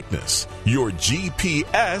greatness, your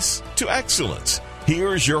GPS to excellence.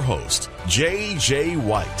 Here's your host, J.J.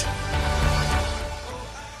 White.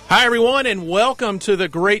 Hi, everyone, and welcome to the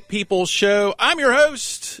Great People Show. I'm your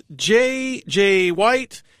host, J.J.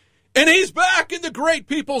 White, and he's back in the Great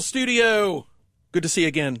People Studio. Good to see you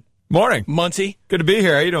again. Morning. Muncie. Good to be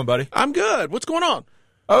here. How you doing, buddy? I'm good. What's going on?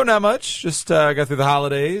 Oh, not much. Just got through the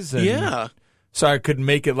holidays. And yeah. Sorry I couldn't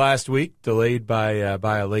make it last week. Delayed by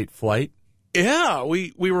a late flight. Yeah,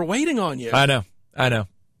 we were waiting on you. I know.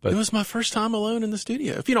 But it was my first time alone in the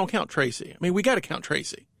studio, if you don't count Tracy. I mean, we got to count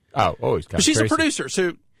Tracy. Oh, always count She's Tracy. a producer,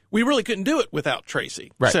 so we really couldn't do it without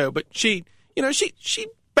Tracy. Right. So, but she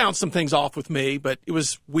bounced some things off with me, but it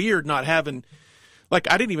was weird not having,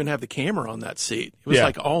 like, I didn't even have the camera on that seat. It was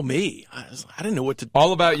like all me. I didn't know what to.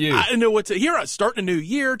 All about you. I didn't know what to. Here I was starting a new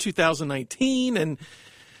year, 2019, and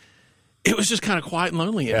it was just kind of quiet and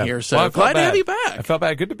lonely in here. So well, glad to have you back. I felt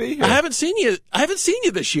bad. Good to be here. I haven't seen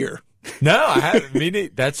you this year. No, I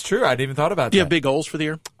haven't. That's true. I hadn't even thought about that. Do you have big goals for the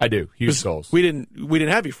year? I do. Huge goals. We didn't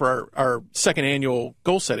have you for our second annual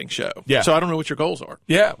goal setting show. Yeah. So I don't know what your goals are.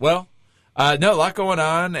 Yeah. Well, no, a lot going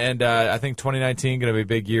on, and I think 2019 going to be a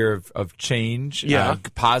big year of change. Yeah.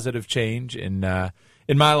 Positive change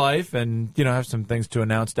in my life, and have some things to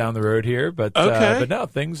announce down the road here. But okay. But no,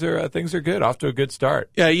 things are good. Off to a good start.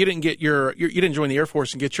 Yeah, you didn't get you didn't join the Air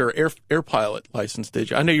Force and get your air pilot license, did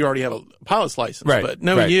you? I know you already have a pilot's license, right? But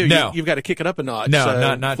knowing No. you've got to kick it up a notch. No,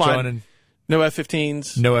 so not flying, joining. No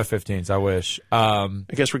F-15s. No F-15s. I wish. I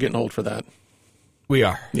guess we're getting old for that. We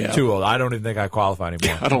are. Yeah. Too old. I don't even think I qualify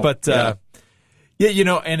anymore. I don't. But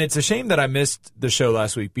and it's a shame that I missed the show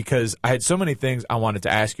last week because I had so many things I wanted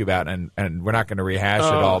to ask you about, and we're not going to rehash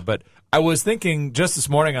it all. But I was thinking just this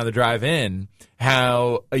morning on the drive in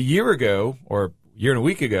how a year ago or a year and a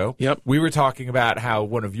week ago, we were talking about how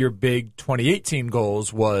one of your big 2018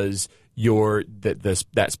 goals was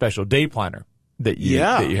that special day planner that you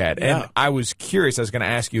had. Yeah. And I was curious. I was going to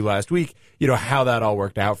ask you last week, how that all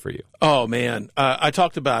worked out for you. Oh man, I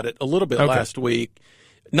talked about it a little bit last week.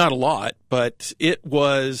 Not a lot, but it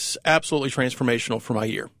was absolutely transformational for my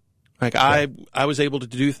year. Like I was able to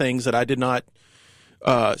do things that I did not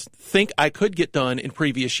think I could get done in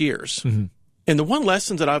previous years. Mm-hmm. And the one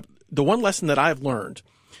lesson that I've learned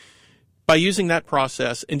by using that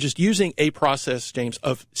process and just using a process, James,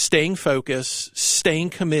 of staying focused,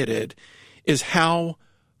 staying committed, is how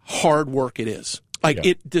hard work it is.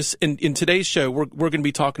 In today's show, we're going to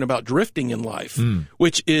be talking about drifting in life,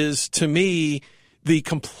 which is to me the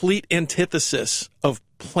complete antithesis of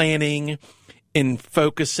planning and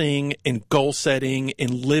focusing and goal setting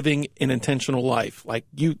and living an intentional life. Like,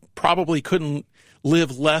 you probably couldn't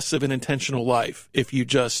live less of an intentional life if you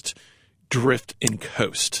just drift and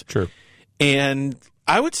coast. True. And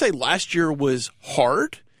I would say last year was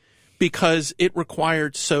hard because it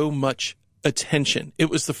required so much attention.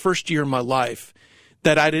 It was the first year of my life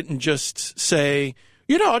that I didn't just say,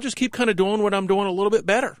 I'll just keep kind of doing what I'm doing a little bit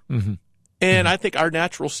better. Mm-hmm. And I think my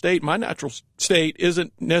natural state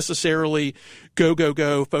isn't necessarily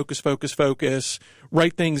go, focus,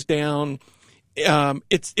 write things down.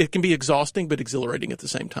 It can be exhausting, but exhilarating at the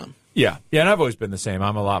same time. Yeah. And I've always been the same.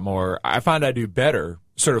 I'm a lot more, I find I do better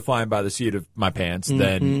sort of flying by the seat of my pants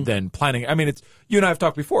than planning. I mean, it's, you and I have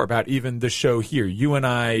talked before about even the show here. You and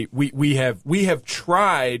I, we have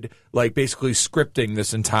tried like basically scripting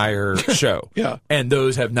this entire show. Yeah. And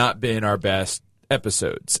those have not been our best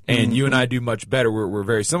episodes, and you and I do much better. We're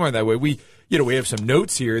very similar that way. We have some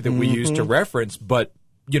notes here that we use to reference, but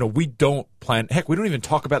we don't plan. Heck, we don't even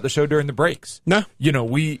talk about the show during the breaks. No,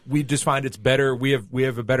 we just find it's better. We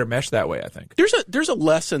have a better mesh that way. I think there's a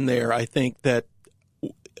lesson there. I think that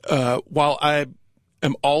while I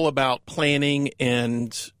am all about planning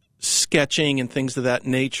and sketching and things of that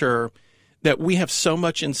nature, that we have so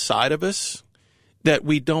much inside of us that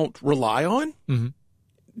we don't rely on. Mm-hmm.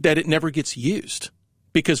 That it never gets used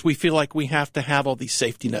because we feel like we have to have all these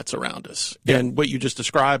safety nets around us. Yeah. And what you just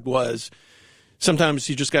described was sometimes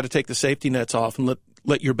you just got to take the safety nets off and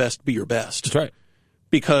let your best be your best. That's right.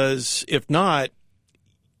 Because if not,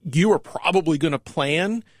 you are probably going to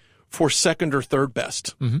plan for second or third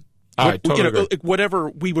best. Mm-hmm. I totally agree. Whatever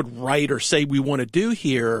we would write or say we want to do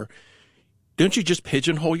here, don't you just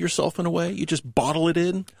pigeonhole yourself in a way? You just bottle it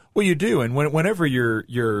in? Well, you do, and whenever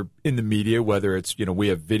you're in the media, whether it's we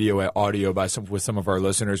have video, audio with some of our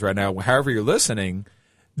listeners right now, however you're listening,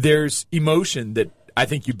 there's emotion that I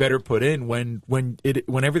think you better put in when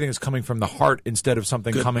everything is coming from the heart instead of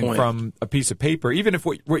something coming from a piece of paper. Even if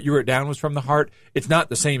what you wrote down was from the heart, it's not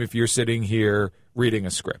the same if you're sitting here reading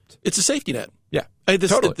a script. It's a safety net. Yeah,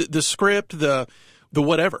 totally. The script, the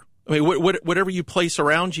whatever. I mean, whatever you place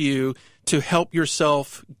around you to help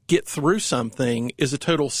yourself get through something is a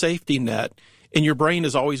total safety net, and your brain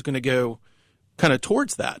is always going to go kind of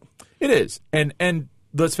towards that. It is. And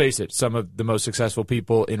let's face it, some of the most successful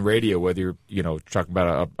people in radio, whether you're talking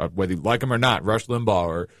about whether you like them or not, Rush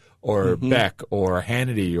Limbaugh or Beck or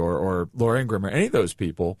Hannity or Laura Ingraham or any of those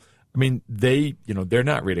people, I mean, they're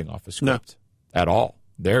not reading off a script at all.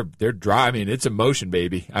 They're dry. I mean, it's emotion,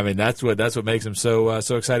 baby. I mean, that's what makes them so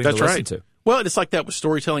exciting to listen to. Well, it's like that with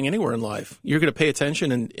storytelling anywhere in life. You're going to pay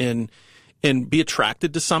attention and be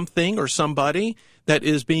attracted to something or somebody that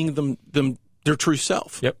is being their true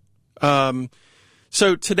self. Yep.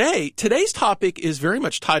 So today's topic is very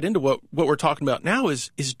much tied into what we're talking about now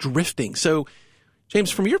is drifting. So,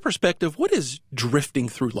 James, from your perspective, what is drifting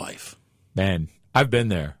through life? Man, I've been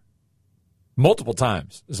there multiple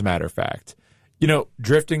times, as a matter of fact.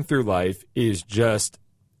 Drifting through life is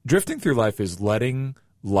letting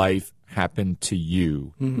life happen to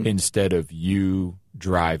you instead of you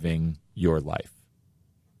driving your life.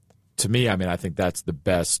 To me, I mean, I think that's the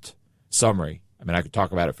best summary. I mean, I could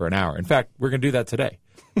talk about it for an hour. In fact, we're going to do that today.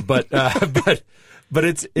 But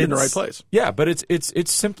it's in the right place. Yeah, but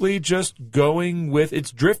it's simply just going with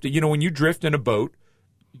it's drifting. When you drift in a boat,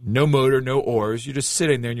 no motor, no oars, you're just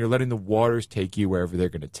sitting there and you're letting the waters take you wherever they're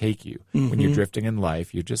going to take you. When you're drifting in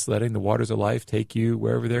life, you're just letting the waters of life take you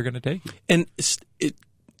wherever they're going to take you. And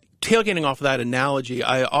tailgating off of that analogy,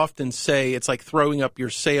 I often say it's like throwing up your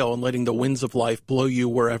sail and letting the winds of life blow you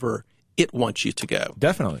wherever it wants you to go.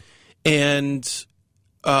 Definitely. And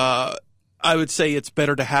I would say it's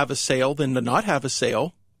better to have a sail than to not have a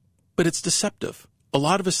sail, but it's deceptive. A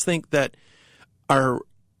lot of us think that our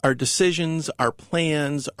decisions, our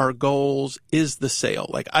plans, our goals is the sail.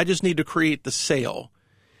 Like, I just need to create the sail,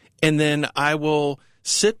 and then I will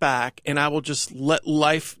sit back and I will just let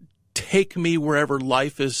life take me wherever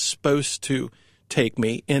life is supposed to take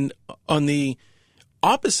me. And on the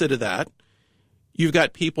opposite of that, you've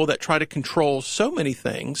got people that try to control so many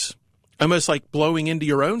things, almost like blowing into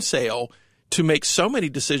your own sail to make so many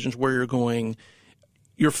decisions where you're going.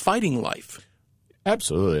 You're fighting life.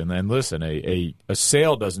 Absolutely. And then listen, a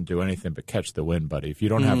sail doesn't do anything but catch the wind, buddy. If you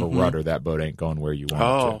don't have a rudder, that boat ain't going where you want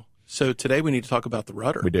it to. So today we need to talk about the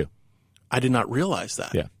rudder. We do. I did not realize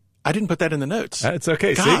that. Yeah. I didn't put that in the notes. That's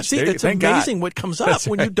okay. God, see it's amazing what comes up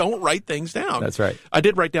when you don't write things down. That's right. I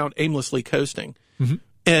did write down aimlessly coasting.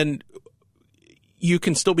 And you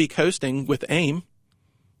can still be coasting with aim.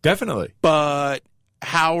 Definitely. But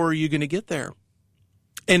how are you going to get there?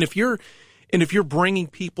 And if you're bringing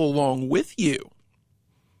people along with you,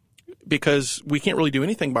 because we can't really do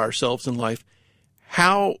anything by ourselves in life,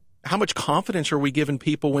 how much confidence are we giving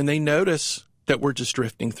people when they notice that we're just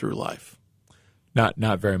drifting through life?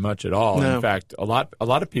 Not very much at all. No. In fact, a lot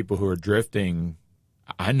of people who are drifting,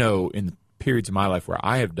 I know in periods of my life where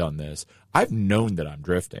I have done this, I've known that I'm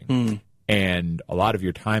drifting. And a lot of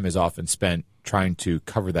your time is often spent trying to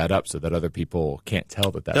cover that up so that other people can't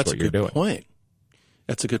tell that that's what you're doing.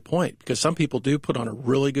 That's a good point, because some people do put on a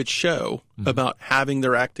really good show about having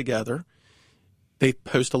their act together. They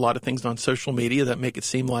post a lot of things on social media that make it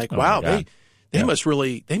seem like, wow, they must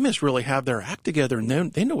really have their act together,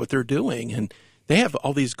 and they know what they're doing, and they have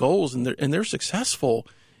all these goals, and they're successful.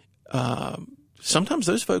 Sometimes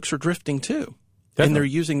those folks are drifting too, and they're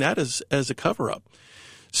using that as a cover-up.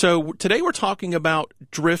 So today we're talking about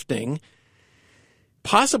drifting,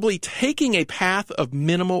 possibly taking a path of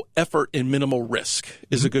minimal effort and minimal risk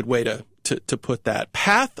is a good way to put that.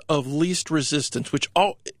 Path of least resistance, which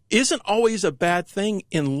isn't always a bad thing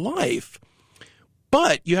in life,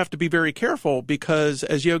 but you have to be very careful because,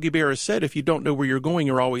 as Yogi Berra said, if you don't know where you're going,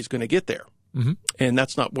 you're always going to get there. And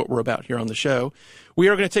that's not what we're about here on the show. We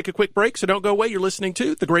are going to take a quick break, so don't go away. You're listening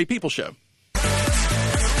to The Great People Show.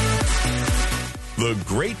 The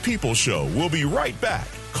Great People Show will be right back.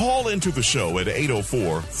 Call into the show at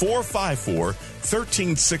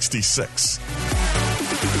 804-454-1366.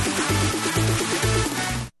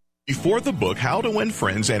 Before the book, How to Win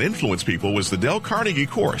Friends and Influence People was the Dale Carnegie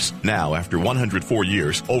course. Now, after 104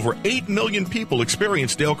 years, over 8 million people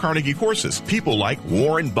experience Dale Carnegie courses. People like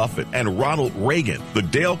Warren Buffett and Ronald Reagan. The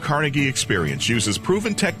Dale Carnegie experience uses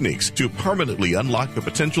proven techniques to permanently unlock the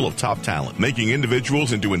potential of top talent, making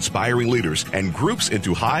individuals into inspiring leaders and groups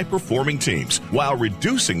into high-performing teams, while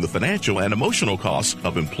reducing the financial and emotional costs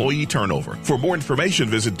of employee turnover. For more information,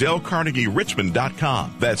 visit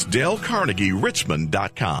DaleCarnegieRichmond.com. That's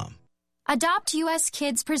DaleCarnegieRichmond.com. Adopt US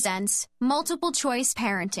Kids presents Multiple Choice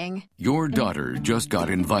Parenting. Your daughter just got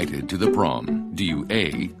invited to the prom. Do you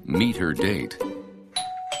A, meet her date?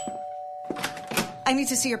 I need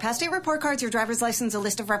to see your past date report cards, your driver's license, a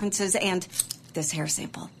list of references, and this hair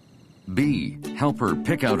sample. B. Help her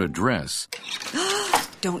pick out a dress.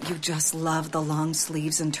 Don't you just love the long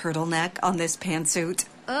sleeves and turtleneck on this pantsuit?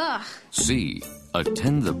 Ugh. C.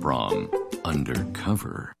 Attend the prom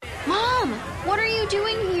undercover. Mom, what are you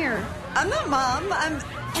doing here? I'm not Mom. I'm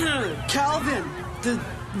Calvin, the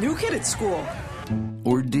new kid at school.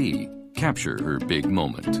 Or D. Capture her big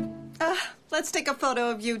moment. Let's take a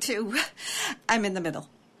photo of you two. I'm in the middle.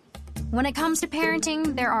 When it comes to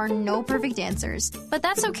parenting, there are no perfect answers. But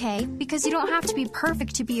that's okay, because you don't have to be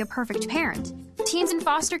perfect to be a perfect parent. Teens in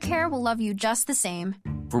foster care will love you just the same.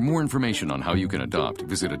 For more information on how you can adopt,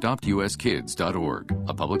 visit adoptuskids.org.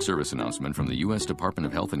 A public service announcement from the U.S. Department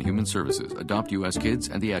of Health and Human Services, Adopt U.S. Kids,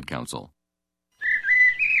 and the Ad Council.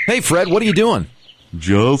 Hey, Fred, what are you doing?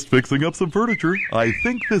 Just fixing up some furniture. I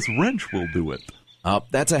think this wrench will do it.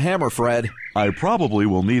 That's a hammer, Fred. I probably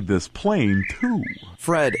will need this plane, too.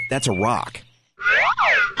 Fred, that's a rock.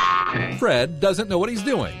 Fred doesn't know what he's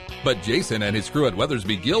doing, but Jason and his crew at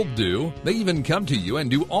Weathersby Guild do. They even come to you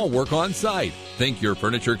and do all work on site. Think your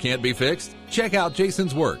furniture can't be fixed? Check out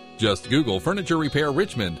Jason's work. Just Google Furniture Repair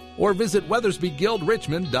Richmond or visit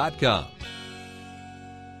WeathersbyGuildRichmond.com.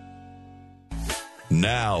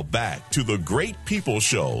 Now back to the Great People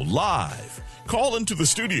Show live. Call into the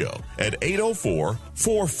studio at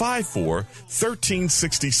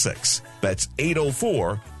 804-454-1366. That's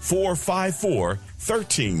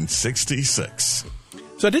 804-454-1366.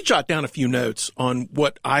 So I did jot down a few notes on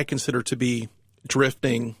what I consider to be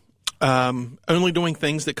drifting. Only doing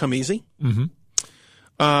things that come easy.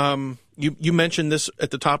 Mm-hmm. You mentioned this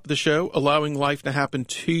at the top of the show, allowing life to happen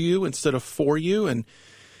to you instead of for you.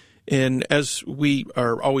 And as we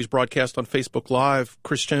are always broadcast on Facebook Live,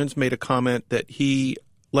 Chris Jones made a comment that he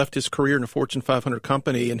left his career in a Fortune 500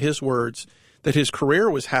 company, in his words, that his career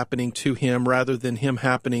was happening to him rather than him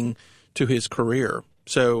happening to his career.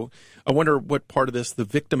 So I wonder what part of this, the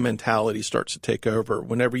victim mentality, starts to take over.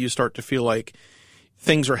 Whenever you start to feel like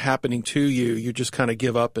things are happening to you, you just kind of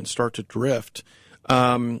give up and start to drift.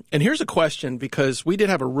 And here's a question, because we did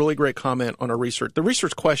have a really great comment on our research. The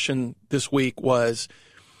research question this week was,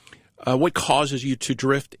 what causes you to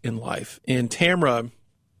drift in life? And Tamra,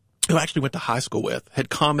 who I actually went to high school with, had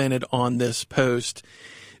commented on this post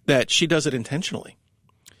that she does it intentionally,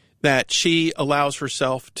 that she allows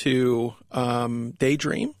herself to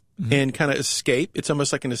daydream and kind of escape. It's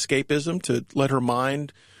almost like an escapism to let her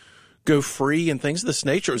mind go free and things of this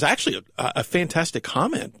nature. It was actually a fantastic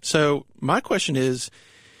comment. So my question is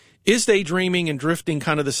daydreaming and drifting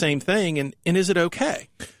kind of the same thing, and is it okay?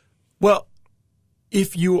 Well,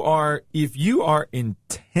 if you are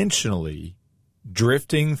intentionally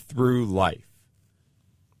drifting through life,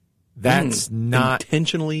 that's not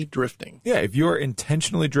intentionally drifting. Yeah, if you're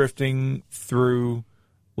intentionally drifting through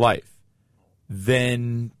life,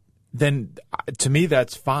 then to me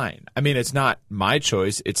that's fine. I mean, it's not my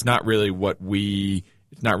choice. It's not really what we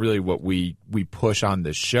push on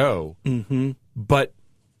this show. Mm-hmm. But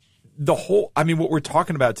what we're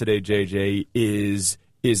talking about today, JJ, is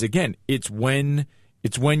again, it's when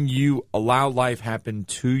you allow life to happen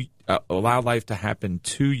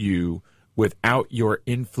to you without your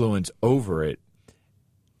influence over it.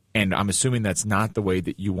 And I'm assuming that's not the way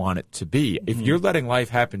that you want it to be. Mm-hmm. If you're letting life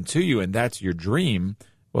happen to you and that's your dream,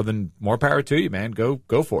 well, then more power to you, man. Go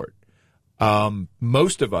for it.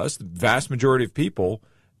 Most of us, the vast majority of people,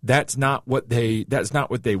 that's not what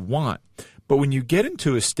they want. But when you get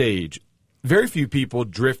into a stage, very few people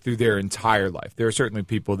drift through their entire life. There are certainly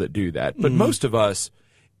people that do that. But most of us,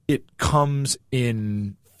 it comes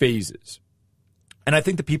in phases. And I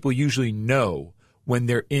think that people usually know when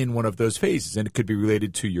they're in one of those phases. And it could be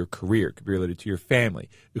related to your career. It could be related to your family.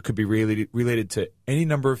 It could be related to any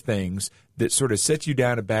number of things that sort of set you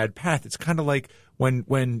down a bad path. It's kind of like when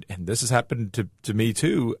and this has happened to me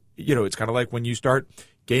too, it's kind of like when you start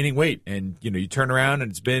gaining weight and, you turn around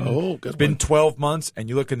and it's been 12 months and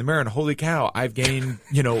you look in the mirror and holy cow, I've gained,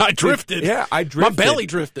 I drifted. I drifted. My belly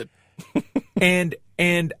drifted. And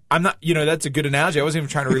I'm not, that's a good analogy. I wasn't even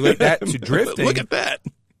trying to relate that to drifting. Look at that.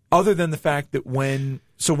 Other than the fact that when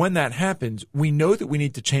that happens, we know that we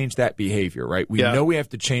need to change that behavior, right? We know we have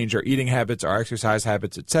to change our eating habits, our exercise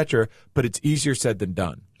habits, etc., but it's easier said than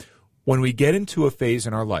done. When we get into a phase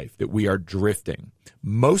in our life that we are drifting,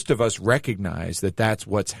 most of us recognize that that's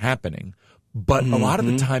what's happening, but a lot of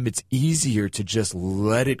the time it's easier to just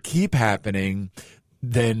let it keep happening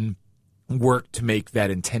than work to make that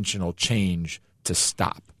intentional change to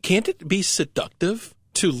stop. Can't it be seductive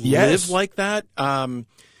to live like that?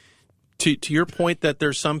 To your point that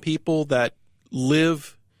there's some people that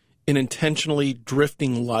live an intentionally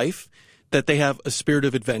drifting life, that they have a spirit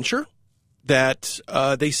of adventure, that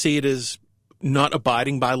they see it as not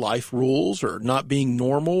abiding by life rules or not being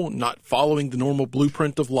normal, not following the normal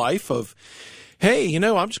blueprint of life of, hey,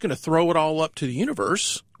 I'm just going to throw it all up to the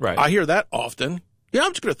universe. Right. I hear that often. Yeah,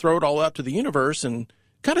 I'm just going to throw it all up to the universe and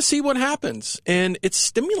kind of see what happens. And it's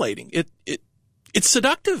stimulating. It's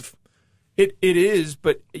seductive. It is,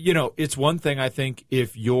 but, it's one thing, I think,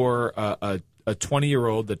 if you're a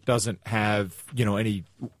 20-year-old that doesn't have, any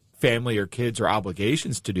family or kids or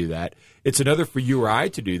obligations to do that. It's another for you or I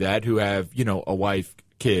to do that who have, a wife,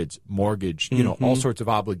 kids, mortgage, all sorts of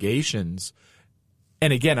obligations.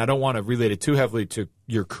 And again, I don't want to relate it too heavily to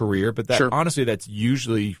your career, but honestly, that's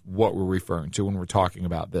usually what we're referring to when we're talking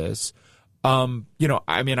about this. I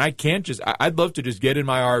can't I'd love to just get in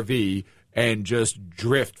my RV and just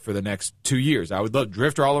drift for the next 2 years. I would love to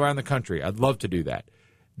drift all around the country. I'd love to do that.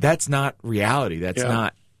 That's not reality. That's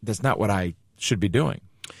not what I should be doing.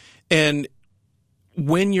 And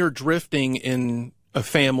when you're drifting in a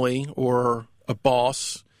family or a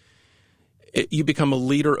boss, you become a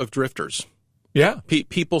leader of drifters. Yeah.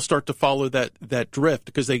 People start to follow that drift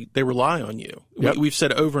because they rely on you. Yep. We've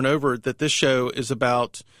said over and over that this show is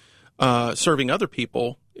about serving other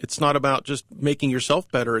people. It's not about just making yourself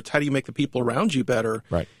better. It's how do you make the people around you better.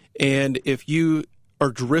 Right. And if you are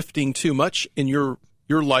drifting too much in your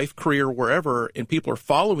life, career, wherever, and people are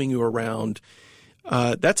following you around,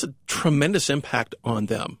 that's a tremendous impact on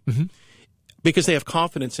them because they have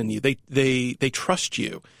confidence in you. They trust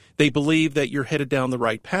you. They believe that you're headed down the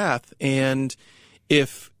right path. And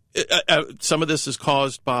if some of this is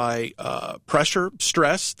caused by pressure,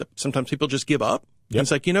 stress, sometimes people just give up. Yep.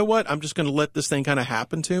 It's like, you know what? I'm just going to let this thing kind of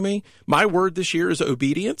happen to me. My word this year is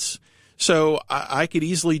obedience. So I could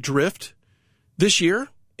easily drift this year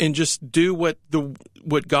and just do what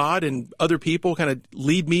God and other people kind of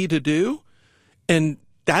lead me to do. And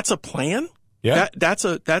that's a plan. Yeah. That's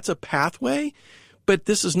a pathway. But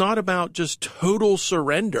this is not about just total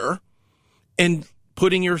surrender and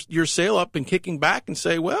putting your sail up and kicking back and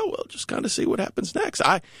say, well, we'll just kind of see what happens next.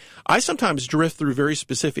 I sometimes drift through very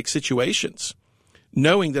specific situations,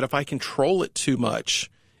 knowing that if I control it too much,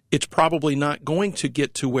 it's probably not going to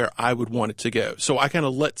get to where I would want it to go. So I kind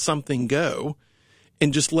of let something go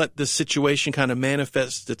and just let the situation kind of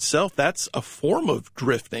manifest itself. That's a form of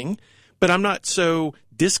drifting, but I'm not so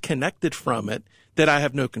disconnected from it that I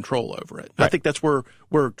have no control over it. Right. I think that's where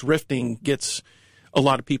drifting gets a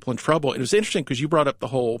lot of people in trouble. And it was interesting because you brought up the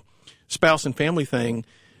whole spouse and family thing.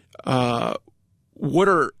 What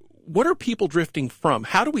are people drifting from?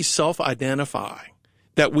 How do we self-identify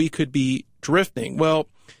that we could be drifting? Well,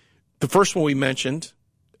 the first one we mentioned,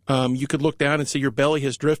 you could look down and see your belly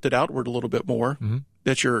has drifted outward a little bit more. Mm-hmm.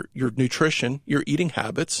 That's your nutrition, your eating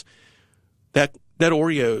habits. That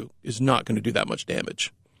Oreo is not going to do that much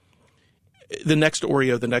damage. The next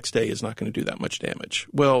Oreo the next day is not going to do that much damage.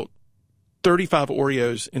 Well, 35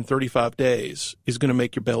 Oreos in 35 days is going to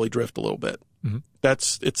make your belly drift a little bit. Mm-hmm.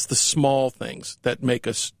 It's the small things that make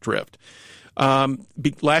us drift.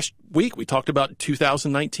 Last week we talked about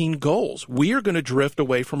 2019 goals. We are going to drift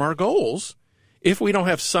away from our goals if we don't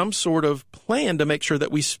have some sort of plan to make sure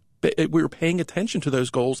that we're paying attention to those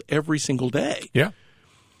goals every single day. Yeah.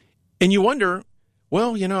 And you wonder,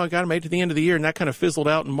 well, I got to make it to the end of the year, and that kind of fizzled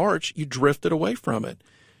out in March. You drifted away from it.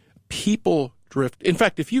 People drift. In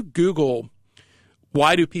fact, if you Google,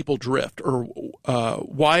 why do people drift, or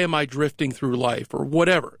why am I drifting through life, or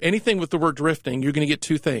whatever, anything with the word drifting, you're going to get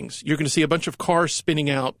two things. You're going to see a bunch of cars spinning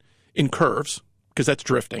out in curves, because that's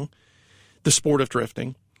drifting, the sport of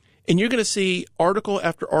drifting. And you're going to see article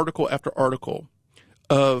after article after article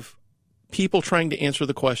of people trying to answer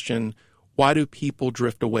the question, why do people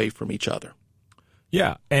drift away from each other?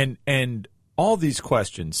 Yeah, and all these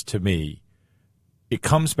questions, to me, it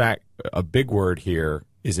comes back, a big word here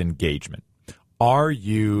is engagement. Are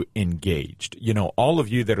you engaged? All of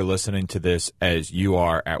you that are listening to this as you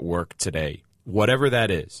are at work today, whatever that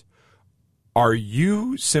is, are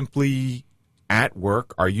you simply at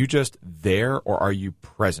work? Are you just there, or are you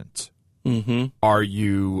present? Mm-hmm. Are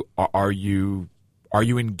you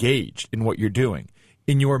engaged in what you're doing?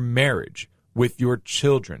 In your marriage, with your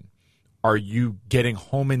children? Are you getting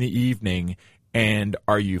home in the evening, and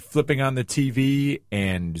are you flipping on the TV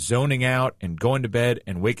and zoning out and going to bed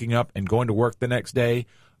and waking up and going to work the next day?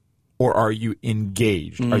 Or are you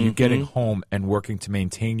engaged? Mm-hmm. Are you getting home and working to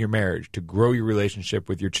maintain your marriage, to grow your relationship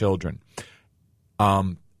with your children?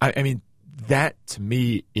 I mean, that to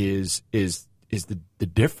me is the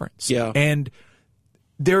difference. Yeah. And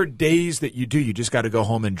there are days that you just got to go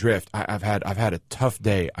home and drift. I've had a tough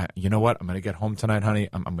day. You know what? I'm going to get home tonight, honey.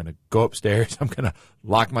 I'm going to go upstairs. I'm going to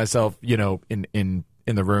lock myself, in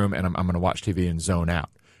the room, and I'm going to watch TV and zone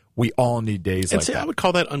out. We all need days like that. I would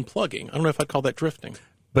call that unplugging. I don't know if I'd call that drifting.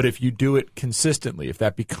 But if you do it consistently, if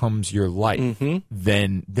that becomes your life,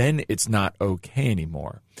 then it's not okay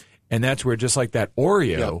anymore. And that's where, just like that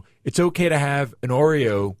Oreo, it's okay to have an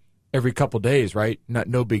Oreo every couple days, right?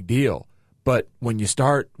 No big deal. But when you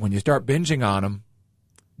start binging on them,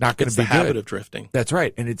 not going to be good. It's the habit of drifting. That's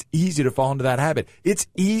right. And it's easy to fall into that habit. It's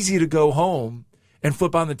easy to go home and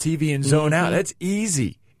flip on the TV and zone out. That's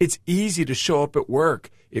easy. It's easy to show up at work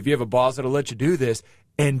if you have a boss that'll let you do this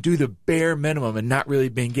and do the bare minimum and not really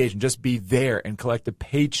be engaged and just be there and collect a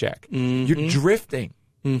paycheck. You're drifting.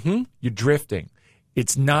 You're drifting.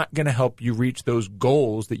 It's not going to help you reach those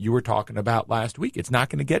goals that you were talking about last week. It's not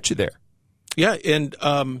going to get you there. Yeah, and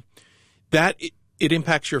it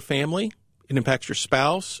impacts your family. It impacts your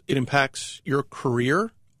spouse. It impacts your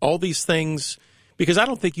career. All these things, because I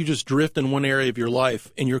don't think you just drift in one area of your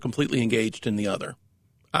life and you're completely engaged in the other.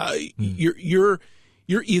 You're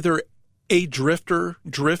either a drifter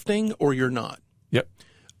drifting or you're not. Yep.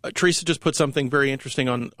 Teresa just put something very interesting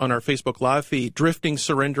on our Facebook Live feed. Drifting,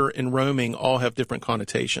 surrender, and roaming all have different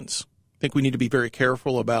connotations. I think we need to be very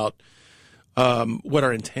careful about what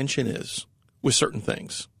our intention is with certain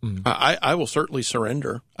things. I will certainly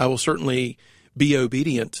surrender. I will certainly be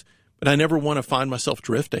obedient, but I never want to find myself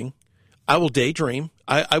drifting. I will daydream.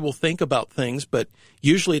 I will think about things, but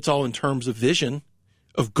usually it's all in terms of vision,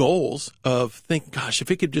 of goals, of think, gosh,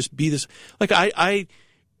 if it could just be this. Like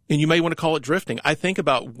and you may want to call it drifting. I think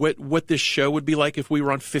about what this show would be like if we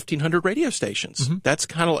were on 1,500 radio stations. That's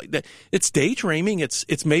kind of like that. It's daydreaming.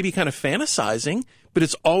 It's maybe kind of fantasizing, but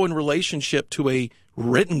it's all in relationship to a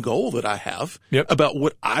written goal that I have about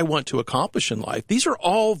what I want to accomplish in life. These are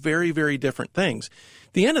all very, very different things.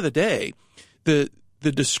 At the end of the day, the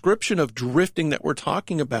description of drifting that we're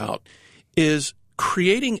talking about is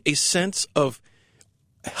creating a sense of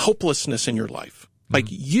helplessness in your life. Like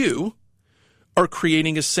you are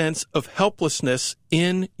creating a sense of helplessness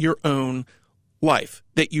in your own life,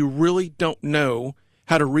 that you really don't know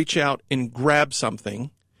how to reach out and grab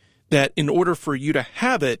something, that in order for you to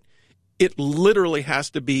have it, it literally has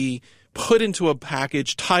to be put into a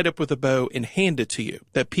package, tied up with a bow, and handed to you,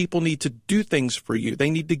 that people need to do things for you. They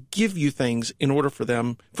need to give you things in order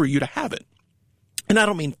for you to have it. And I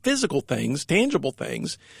don't mean physical things, tangible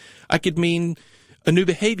things. I could mean a new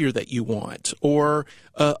behavior that you want, or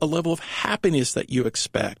a level of happiness that you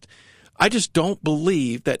expect. I just don't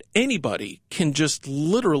believe that anybody can just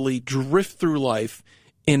literally drift through life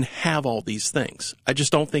and have all these things. I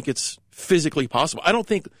just don't think it's physically possible. I don't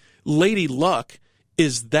think Lady Luck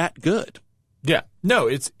is that good. Yeah. No,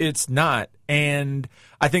 it's not. And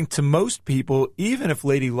I think to most people, even if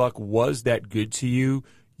Lady Luck was that good to you,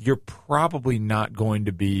 you're probably not going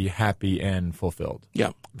to be happy and fulfilled.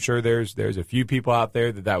 Yeah. I'm sure there's a few people out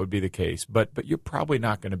there that would be the case, but you're probably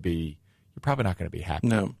not going to be happy.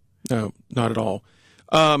 No, not at all.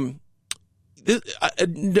 A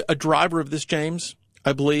driver of this, James,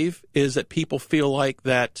 I believe, is that people feel like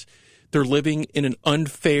that they're living in an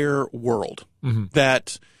unfair world,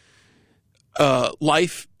 that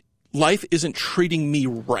life isn't treating me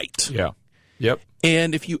right. Yeah. Yep.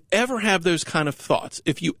 And if you ever have those kind of thoughts,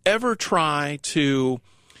 if you ever try to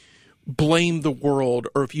blame the world,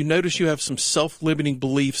 or if you notice you have some self-limiting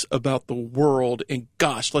beliefs about the world, and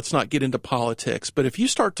gosh, let's not get into politics, but if you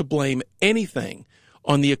start to blame anything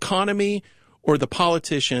on the economy or the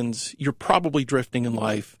politicians, you're probably drifting in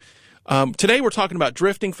life. Today we're talking about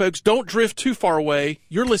drifting, folks. Don't drift too far away.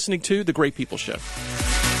 You're listening to The Great People Show.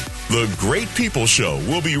 The Great People Show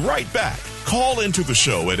will be right back. Call into the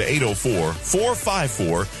show at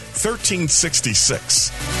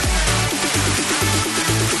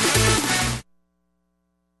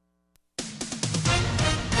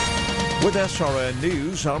With SRN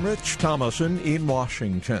News, I'm Rich Thomason in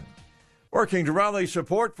Washington. Working to rally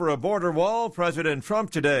support for a border wall, President Trump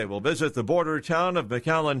today will visit the border town of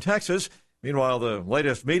McAllen, Texas. Meanwhile, the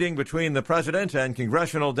latest meeting between the president and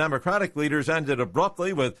congressional Democratic leaders ended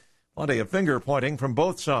abruptly with plenty of finger-pointing from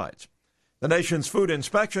both sides. The nation's food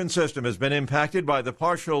inspection system has been impacted by the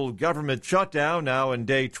partial government shutdown, now in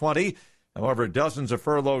day 20. However, dozens of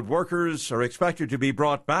furloughed workers are expected to be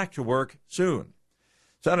brought back to work soon.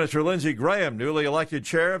 Senator Lindsey Graham, newly elected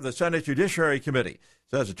chair of the Senate Judiciary Committee,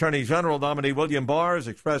 says Attorney General nominee William Barr has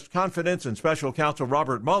expressed confidence in special counsel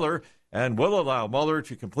Robert Mueller and will allow Mueller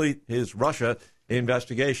to complete his Russia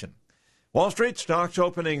investigation. Wall Street stocks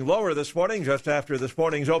opening lower this morning. Just after this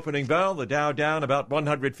morning's opening bell, the Dow down about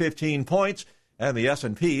 115 points, and the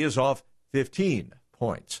S&P is off 15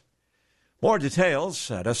 points. More details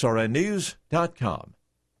at srnnews.com.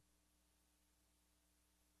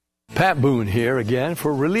 Pat Boone here again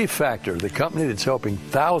for Relief Factor, the company that's helping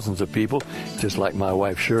thousands of people, just like my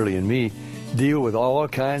wife Shirley and me, deal with all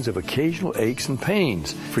kinds of occasional aches and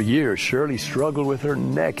pains. For years, Shirley struggled with her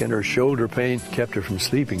neck, and her shoulder pain kept her from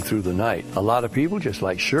sleeping through the night. A lot of people, just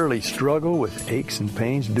like Shirley, struggle with aches and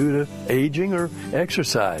pains due to aging or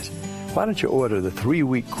exercise. Why don't you order the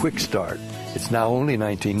 3-week Quick Start? It's now only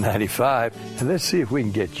 $19.95, and let's see if we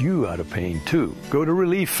can get you out of pain, too. Go to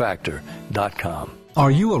ReliefFactor.com. Are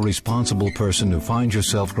you a responsible person who finds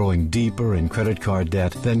yourself growing deeper in credit card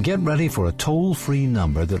debt? Then get ready for a toll-free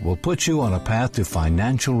number that will put you on a path to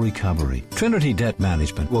financial recovery. Trinity Debt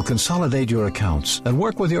Management will consolidate your accounts and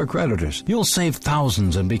work with your creditors. You'll save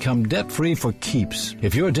thousands and become debt-free for keeps.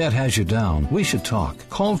 If your debt has you down, we should talk.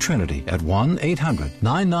 Call Trinity at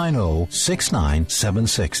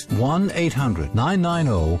 1-800-990-6976.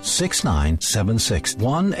 1-800-990-6976.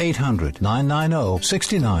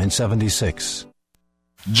 1-800-990-6976.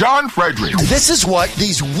 John Frederick. This is what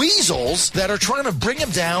these weasels that are trying to bring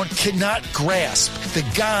him down cannot grasp. The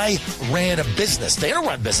guy ran a business. They don't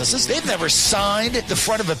run businesses. They've never signed the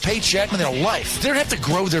front of a paycheck in their life. They don't have to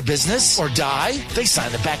grow their business or die. They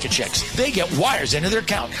sign the back of checks. They get wires into their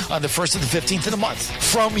account on the 1st and the 15th of the month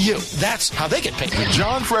from you. That's how they get paid. The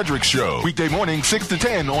John Frederick Show, weekday morning 6 to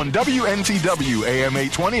 10 on WNTW AM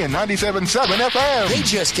 820 and 97.7 FM. They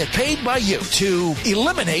just get paid by you to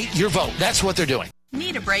eliminate your vote. That's what they're doing.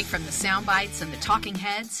 Need a break from the sound bites and the talking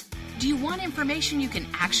heads? Do you want information you can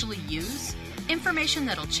actually use? Information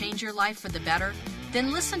that'll change your life for the better?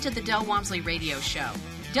 Then listen to the Del Walmsley Radio Show.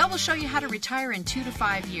 Del will show you how to retire in 2 to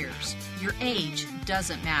 5 years. Your age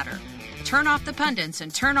doesn't matter. Turn off the pundits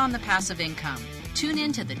and turn on the passive income. Tune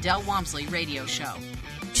in to the Del Walmsley Radio Show.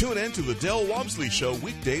 Tune in to the Del Walmsley Show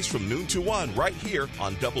weekdays from noon to 1 right here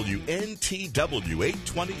on WNTW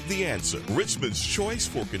 820 The Answer, Richmond's choice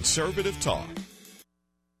for conservative talk.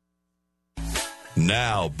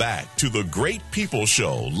 Now back to the Great People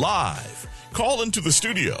Show live. Call into the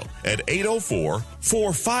studio at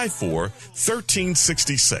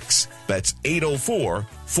 804-454-1366. That's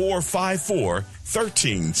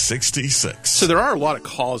 804-454-1366. So there are a lot of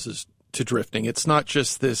causes to drifting. It's not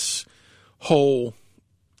just this whole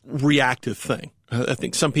reactive thing. I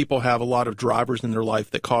think some people have a lot of drivers in their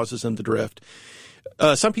life that causes them to drift.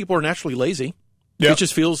 Some people are naturally lazy. Yep. It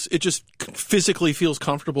just physically feels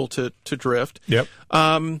comfortable to drift. Yep.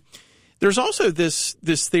 There's also this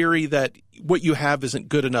theory that what you have isn't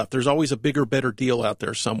good enough. There's always a bigger, better deal out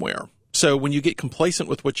there somewhere. So when you get complacent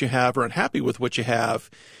with what you have or unhappy with what you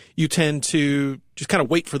have, you tend to just kind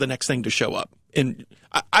of wait for the next thing to show up. And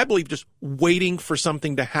I believe just waiting for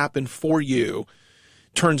something to happen for you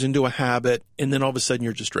turns into a habit, and then all of a sudden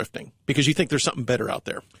you're just drifting because you think there's something better out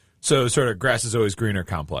there. So sort of grass is always greener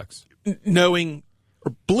complex. Knowing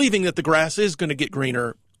or believing that the grass is going to get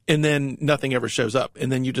greener, and then nothing ever shows up.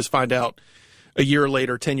 And then you just find out a year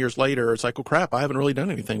later, 10 years later, it's like, well, crap, I haven't really done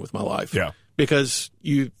anything with my life. Yeah. Because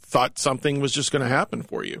you thought something was just going to happen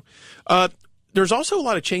for you. There's also a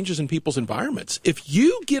lot of changes in people's environments. If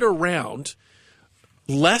you get around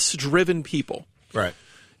less driven people. Right.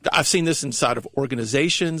 I've seen this inside of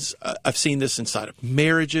organizations. I've seen this inside of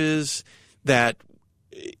marriages, that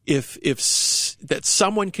that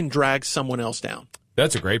someone can drag someone else down.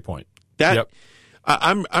 That's a great point. Yep.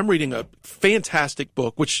 I'm reading a fantastic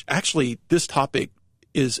book, which actually this topic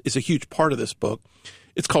is a huge part of this book.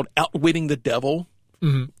 It's called Outwitting the Devil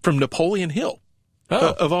from Napoleon Hill.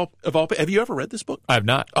 Oh. Of all, have you ever read this book? I have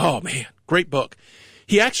not. Oh man, great book.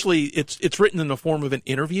 He actually, it's written in the form of an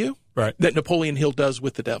interview that Napoleon Hill does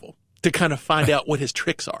with the devil to kind of find out what his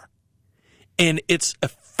tricks are. And it's a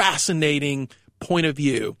fascinating point of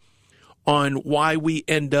view on why we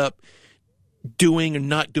end up doing and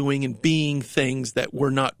not doing and being things that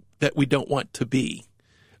we don't want to be.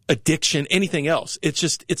 Addiction, anything else.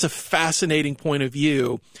 It's a fascinating point of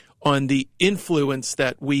view on the influence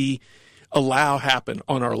that we allow happen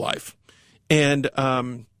on our life. And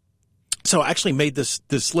so I actually made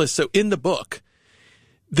this list. So in the book,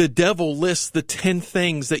 the devil lists the 10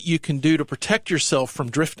 things that you can do to protect yourself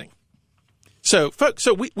from drifting. So folks,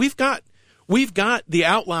 we've got the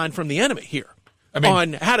outline from the enemy here.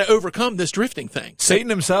 On how to overcome this drifting thing. Satan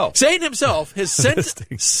himself has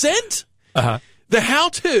sent the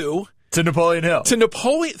how-to to Napoleon Hill.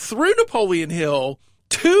 Through Napoleon Hill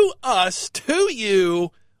to us, to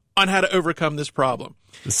you, on how to overcome this problem.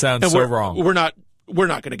 This sounds so wrong. We're not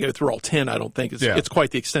going to go through all 10, I don't think. It's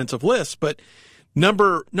quite the extensive list. But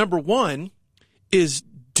number one is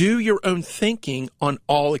do your own thinking on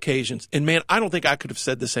all occasions. And man, I don't think I could have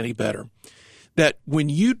said this any better. That when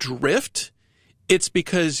you drift, it's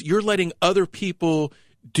because you're letting other people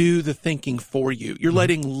do the thinking for you. You're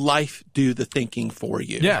letting life do the thinking for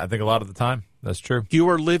you. Yeah, I think a lot of the time that's true. You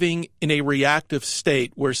are living in a reactive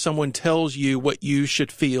state where someone tells you what you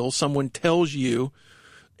should feel. Someone tells you,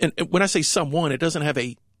 and when I say someone, it doesn't have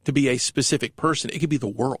to be a specific person. It could be the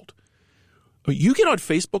world. You get on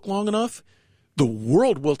Facebook long enough, the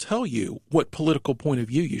world will tell you what political point of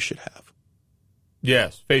view you should have.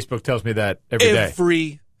 Yes, Facebook tells me that every day.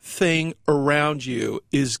 Everything around you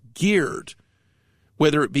is geared,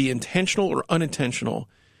 whether it be intentional or unintentional,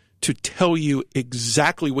 to tell you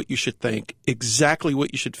exactly what you should think, exactly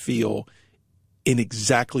what you should feel, and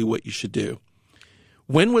exactly what you should do.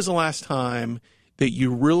 When was the last time that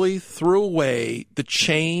you really threw away the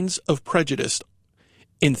chains of prejudice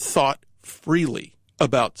and thought freely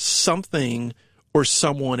about something or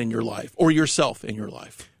someone in your life or yourself in your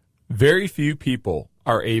life? Very few people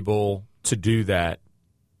are able to do that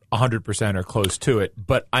 100% or close to it.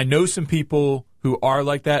 But I know some people who are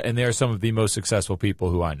like that, and they are some of the most successful people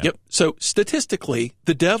who I know. Yep. So statistically,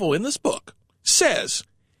 the devil in this book says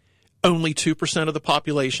only 2% of the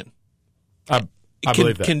population I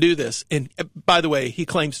believe that. Can do this. And by the way, he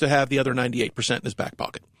claims to have the other 98% in his back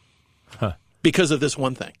pocket because of this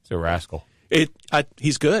one thing. He's a rascal.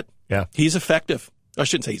 He's good. Yeah. He's effective. I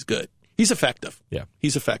shouldn't say he's good. He's effective. Yeah.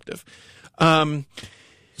 He's effective.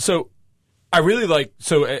 So I really like,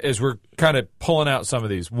 so as we're kind of pulling out some of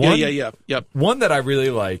these, one that I really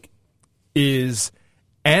like is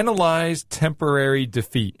analyze temporary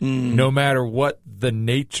defeat, no matter what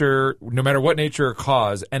nature or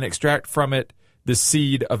cause, and extract from it the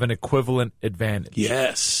seed of an equivalent advantage.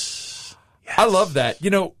 Yes. I love that,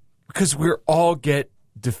 because we all get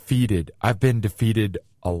defeated. I've been defeated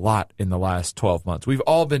a lot in the last 12 months. We've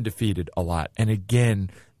all been defeated a lot. And again,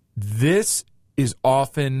 this is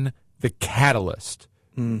often the catalyst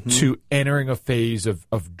to entering a phase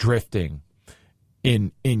of drifting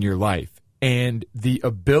in your life. And the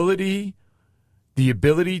ability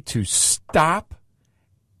to stop,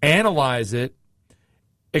 analyze it,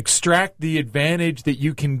 extract the advantage that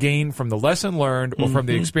you can gain from the lesson learned or from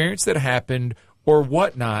the experience that happened or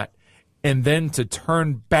whatnot, and then to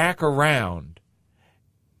turn back around.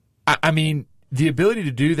 I mean, the ability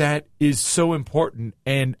to do that is so important,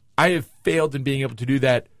 and I have failed in being able to do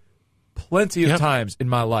that plenty of times in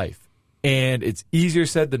my life. And it's easier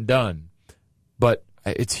said than done, but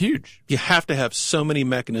it's huge. You have to have so many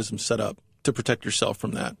mechanisms set up to protect yourself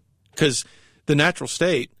from that. Because the natural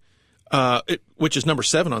state, which is number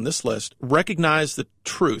 7 on this list, recognize the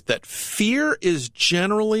truth that fear is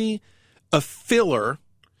generally a filler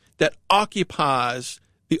that occupies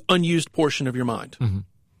the unused portion of your mind.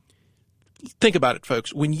 Think about it,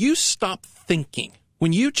 folks. When you stop thinking,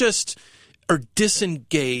 when you just are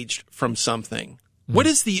disengaged from something, what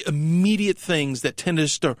is the immediate things that tend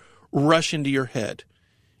to rush into your head?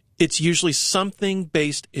 It's usually something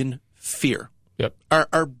based in fear. Yep.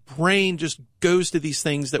 Our brain just goes to these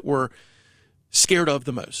things that we're scared of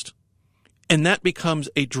the most. And that becomes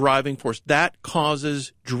a driving force. That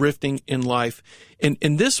causes drifting in life. And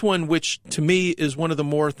this one, which to me is one of the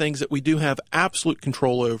more things that we do have absolute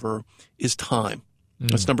control over, is time.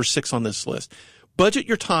 That's number 6 on this list. Budget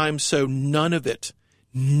your time so none of it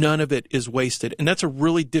is wasted. And that's a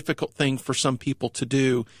really difficult thing for some people to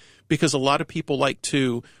do because a lot of people like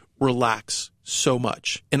to relax so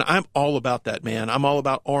much. And I'm all about that, man. I'm all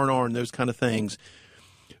about R&R and those kind of things.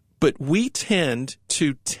 But we tend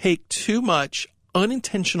to take too much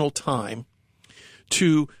unintentional time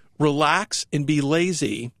to relax and be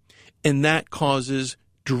lazy, and that causes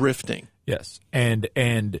drifting. Yes. And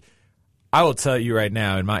I will tell you right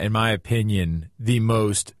now, in my opinion, the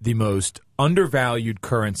most undervalued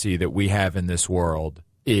currency that we have in this world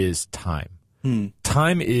is time.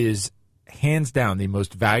 Time is hands down the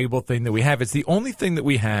most valuable thing that we have. It's the only thing that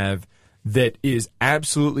we have that is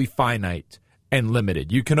absolutely finite and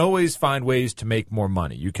limited. You can always find ways to make more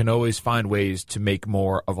money. You can always find ways to make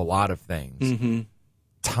more of a lot of things.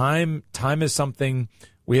 Time is something.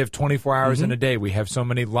 We have 24 hours in a day. We have so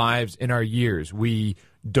many lives in our years. We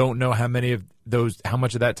don't know how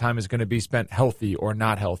much of that time is going to be spent healthy or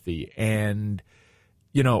not healthy. And,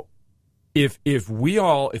 if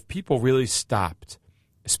people really stopped,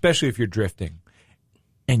 especially if you're drifting,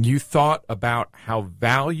 and you thought about how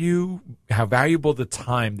valuable the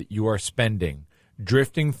time that you are spending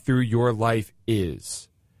drifting through your life is,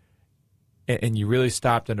 and you really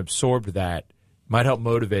stopped and absorbed that, might help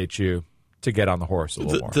motivate you to get on the horse a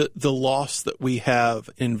little more. The loss that we have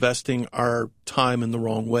investing our time in the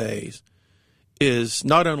wrong ways is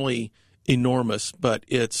not only enormous, but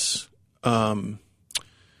it's I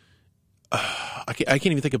can't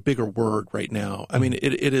even think of a bigger word right now. I mean,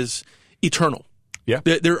 it is eternal. Yeah.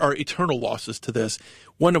 There are eternal losses to this.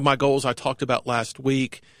 One of my goals I talked about last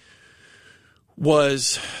week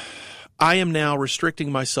was I am now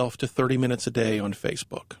restricting myself to 30 minutes a day on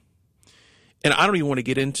Facebook. And I don't even want to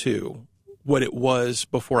get into what it was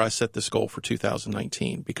before I set this goal for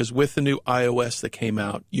 2019, because with the new iOS that came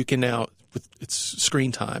out, you can now, with its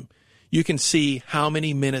screen time, you can see how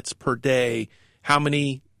many minutes per day, how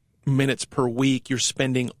many minutes per week you're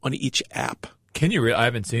spending on each app. Can you I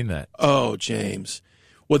haven't seen that. Oh, James.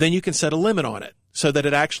 Well, then you can set a limit on it so that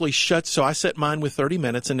it actually shuts. So I set mine with 30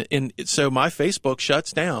 minutes, and so my Facebook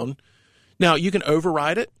shuts down. Now, you can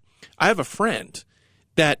override it. I have a friend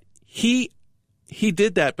that he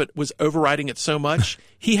did that, but was overriding it so much,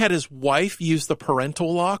 he had his wife use the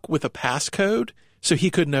parental lock with a passcode, so he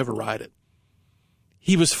couldn't override it.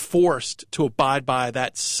 He was forced to abide by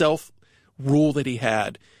that self-rule that he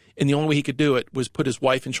had, and the only way he could do it was put his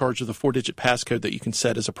wife in charge of the 4-digit passcode that you can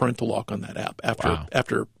set as a parental lock on that app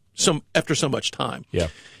after so much time. Yeah.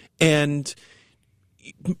 And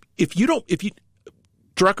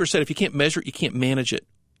Drucker said, if you can't measure it, you can't manage it.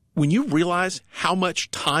 When you realize how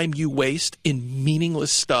much time you waste in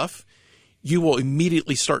meaningless stuff, you will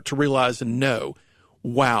immediately start to realize and know,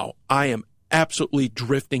 wow, I am absolutely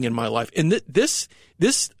drifting in my life. And this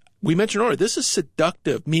we mentioned earlier, this is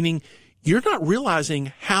seductive, meaning you're not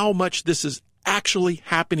realizing how much this is actually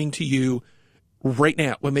happening to you right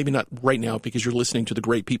now. Well, maybe not right now because you're listening to the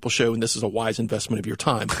Great People Show and this is a wise investment of your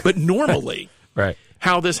time. But normally, right,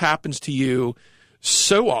 how this happens to you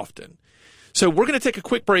so often. So we're going to take a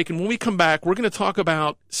quick break, and when we come back, we're going to talk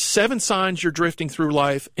about 7 signs you're drifting through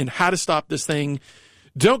life and how to stop this thing.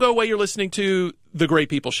 Don't go away. You're listening to The Great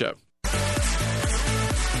People Show.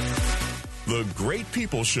 The Great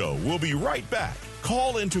People Show will be right back.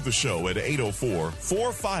 Call into the show at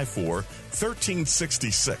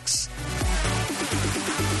 804-454-1366.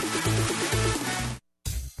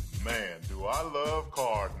 Man, do I love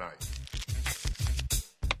card night.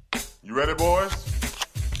 You ready, boys?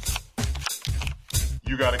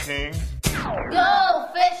 You got a king? Go,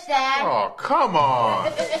 fish dad. Oh, come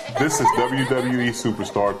on. This is WWE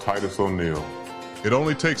superstar Titus O'Neil. It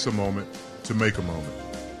only takes a moment to make a moment.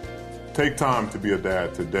 Take time to be a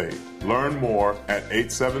dad today. Learn more at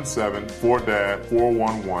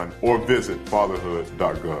 877-4DAD-411 or visit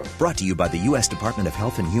fatherhood.gov. Brought to you by the U.S. Department of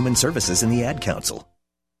Health and Human Services and the Ad Council.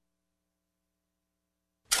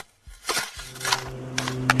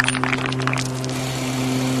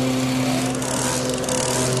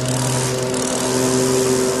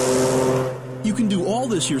 You can do all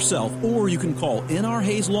this yourself, or you can call NR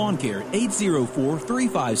Hayes Lawn Care at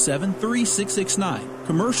 804-357-3669.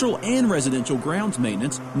 Commercial and residential grounds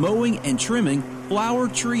maintenance, mowing and trimming, flower,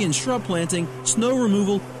 tree, and shrub planting, snow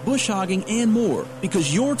removal, bush hogging, and more.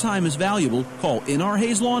 Because your time is valuable, call NR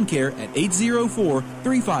Hayes Lawn Care at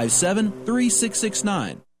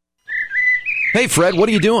 804-357-3669. Hey, Fred, what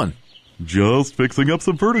are you doing? Just fixing up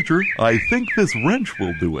some furniture. I think this wrench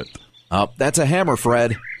will do it. That's a hammer,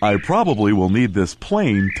 Fred. I probably will need this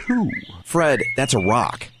plane, too. Fred, that's a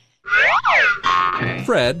rock.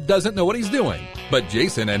 Fred doesn't know what he's doing, but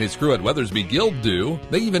Jason and his crew at Weathersby Guild do.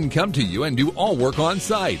 They even come to you and do all work on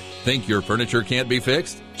site. Think your furniture can't be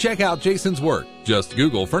fixed? Check out Jason's work. Just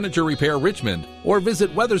Google Furniture Repair Richmond or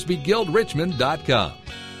visit WeathersbyGuildRichmond.com.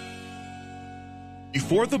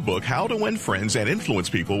 Before the book, How to Win Friends and Influence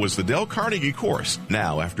People was the Dale Carnegie course.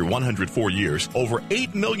 Now, after 104 years, over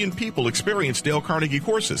 8 million people experience Dale Carnegie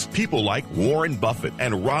courses. People like Warren Buffett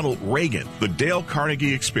and Ronald Reagan. The Dale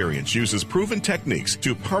Carnegie experience uses proven techniques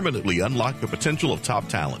to permanently unlock the potential of top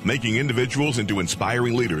talent, making individuals into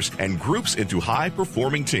inspiring leaders and groups into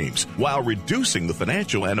high-performing teams, while reducing the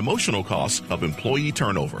financial and emotional costs of employee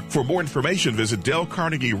turnover. For more information, visit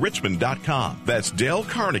DaleCarnegieRichmond.com. That's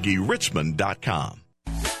DaleCarnegieRichmond.com.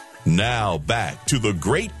 Now back to the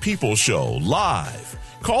Great People Show live.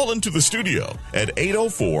 Call into the studio at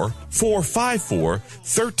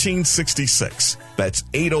 804-454-1366. That's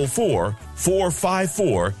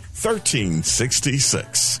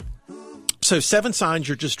 804-454-1366. So 7 signs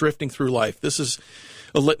you're just drifting through life. This is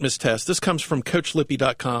a litmus test. This comes from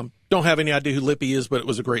CoachLippy.com. Don't have any idea who Lippy is, but it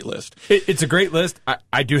was a great list. It's a great list.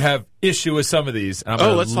 I do have issue with some of these. I'm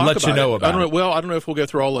going to let you know about it. Well, I don't know if we'll go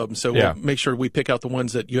through all of them, so we'll make sure we pick out the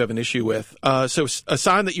ones that you have an issue with. So a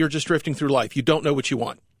sign that you're just drifting through life. You don't know what you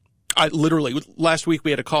want. Last week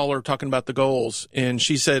we had a caller talking about the goals, and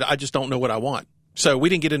she said, I just don't know what I want. So we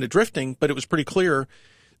didn't get into drifting, but it was pretty clear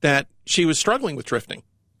that she was struggling with drifting.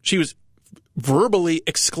 She was verbally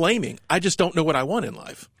exclaiming, I just don't know what I want in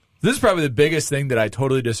life. This is probably the biggest thing that I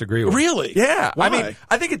totally disagree with. Really? Yeah. Why? I mean,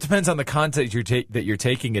 I think it depends on the context that you're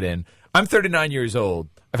taking it in. I'm 39 years old.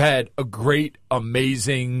 I've had a great,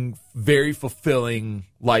 amazing, very fulfilling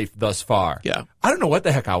life thus far. Yeah. I don't know what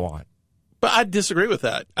the heck I want. But I disagree with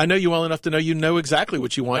that. I know you well enough to know you know exactly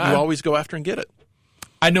what you want. You always go after and get it.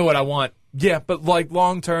 I know what I want. Yeah, but like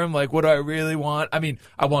long term, like what do I really want? I mean,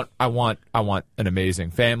 I want an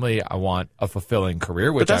amazing family. I want a fulfilling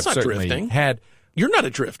career, which I've certainly had. You're not a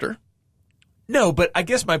drifter. No, but I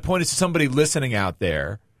guess my point is to somebody listening out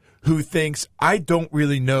there who thinks I don't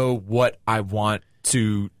really know what I want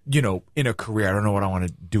to, in a career. I don't know what I want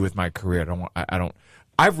to do with my career.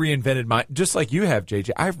 I've reinvented just like you have,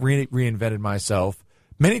 JJ. I've reinvented myself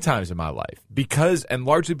many times in my life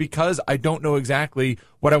largely because I don't know exactly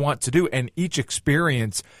what I want to do. And each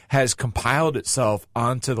experience has compiled itself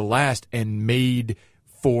onto the last and made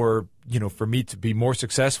for me to be more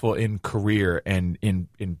successful in career and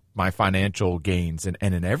in my financial gains and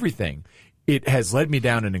in everything. It has led me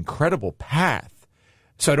down an incredible path.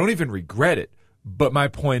 So I don't even regret it. But my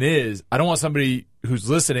point is, I don't want somebody who's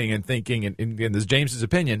listening and thinking, and this is James's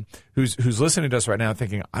opinion, who's listening to us right now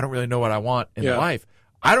thinking, I don't really know what I want in life.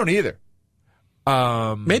 I don't either.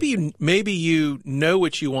 Maybe you know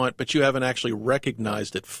what you want, but you haven't actually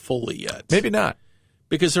recognized it fully yet. Maybe not.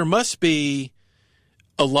 Because there must be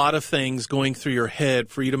a lot of things going through your head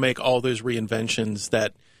for you to make all those reinventions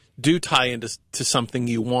that do tie into something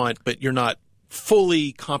you want, but you're not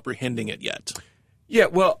fully comprehending it yet. Yeah,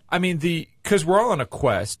 well, I mean, because we're all on a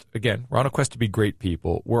quest. Again, we're on a quest to be great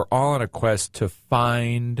people. We're all on a quest to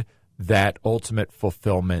find that ultimate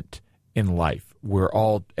fulfillment in life. We're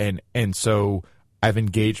all, and so I've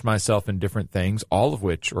engaged myself in different things, all of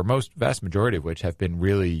which, or vast majority of which, have been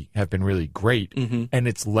really great, and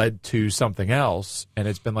it's led to something else, and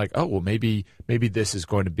it's been like, oh, well, maybe this is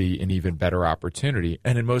going to be an even better opportunity,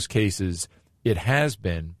 and in most cases, it has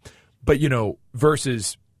been. But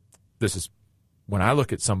versus this is. When I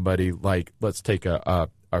look at somebody like, let's take a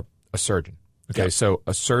surgeon. Okay, so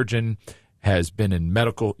a surgeon has been in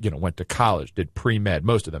medical, went to college, did pre-med,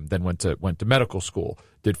 most of them, then went to medical school,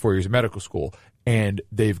 did 4 years of medical school, and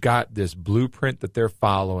they've got this blueprint that they're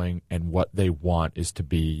following, and what they want is to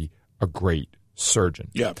be a great surgeon.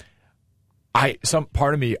 Yeah. Some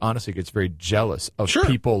part of me honestly gets very jealous of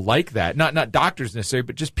people like that. Not doctors necessarily,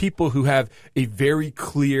 but just people who have a very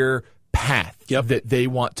clear path that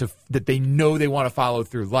they know they want to follow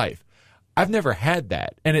through life. I've never had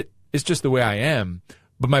that, and it's just the way I am.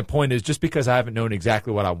 But my point is, just because I haven't known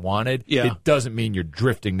exactly what I wanted, it doesn't mean you're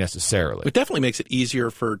drifting necessarily. It definitely makes it easier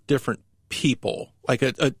for different people. Like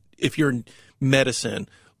if you're in medicine,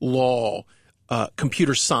 law,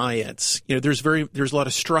 computer science, there's a lot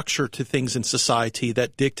of structure to things in society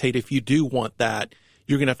that dictate if you do want that,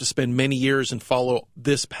 you're going to have to spend many years and follow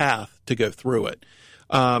this path to go through it.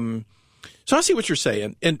 So I see what you're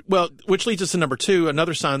saying. And, well, which leads us to number 2.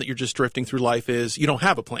 Another sign that you're just drifting through life is you don't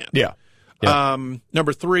have a plan. Yeah.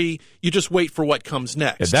 Number 3, you just wait for what comes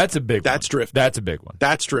next. Yeah, that's a big one. That's drifting. That's a big one.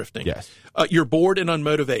 That's drifting. Yes. You're bored and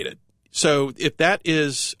unmotivated. So if that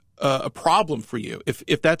is a problem for you,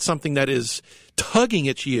 if that's something that is tugging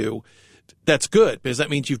at you, that's good, because that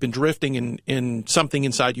means you've been drifting and something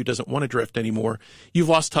inside you doesn't want to drift anymore. You've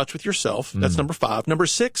lost touch with yourself. That's number 5. Number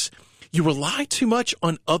 6, you rely too much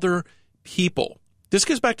on other people. This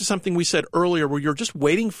goes back to something we said earlier, where you're just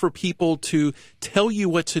waiting for people to tell you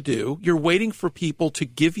what to do. You're waiting for people to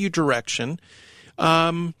give you direction.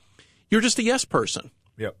 You're just a yes person.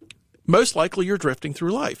 Yep. Most likely you're drifting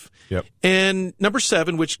through life. Yep. And number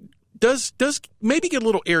 7, which does maybe get a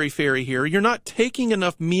little airy-fairy here, you're not taking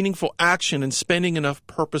enough meaningful action and spending enough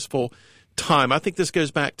purposeful time. I think this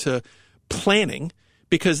goes back to planning,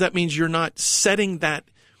 because that means you're not setting that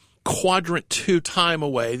quadrant 2 time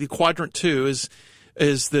away. The quadrant 2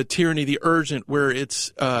 is the tyranny of the urgent, where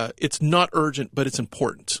it's not urgent, but it's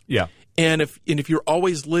important. Yeah. And if you're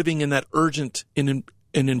always living in that urgent in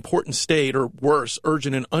an important state, or worse,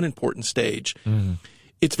 urgent and unimportant stage,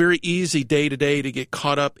 it's very easy day to day to get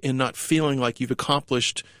caught up in not feeling like you've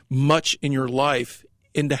accomplished much in your life,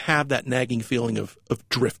 and to have that nagging feeling of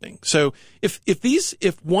drifting. So if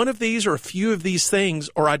one of these or a few of these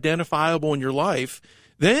things are identifiable in your life,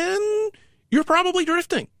 then you're probably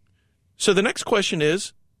drifting. So the next question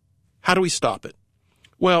is, how do we stop it?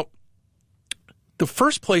 Well, the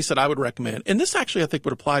first place that I would recommend, and this actually I think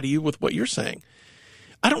would apply to you with what you're saying.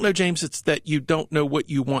 I don't know, James, it's that you don't know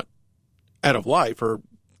what you want out of life, or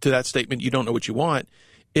to that statement, you don't know what you want.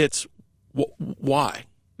 It's why.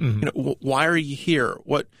 Why are you here?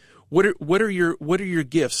 What are your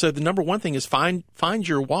gifts? So the number 1 thing is find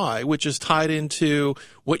your why, which is tied into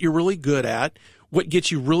what you're really good at, what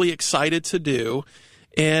gets you really excited to do,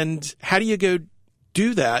 and how do you go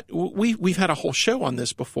do that? We've had a whole show on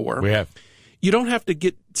this before. We have. You don't have to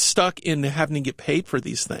get stuck in having to get paid for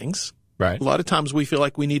these things. Right. A lot of times we feel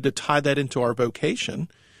like we need to tie that into our vocation.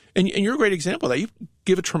 And you're a great example of that. You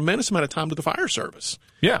give a tremendous amount of time to the fire service.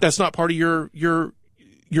 Yeah. That's not part of your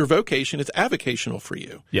vocation. It's avocational for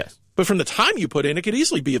you. Yes. But from the time you put in, it could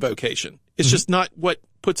easily be a vocation. It's just not what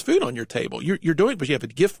puts food on your table. You're doing it, but you have a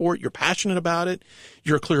gift for it. You're passionate about it.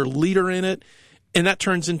 You're a clear leader in it. And that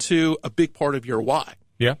turns into a big part of your why.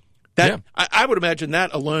 Yeah. I would imagine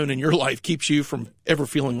that alone in your life keeps you from ever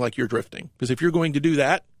feeling like you're drifting. Because if you're going to do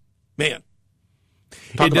that, man,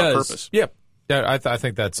 talk about purpose. Yeah. I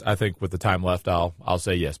think with the time left, I'll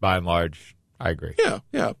say yes. By and large, I agree.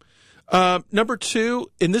 Yeah. Number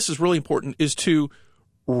 2, and this is really important, is to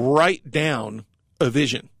write down a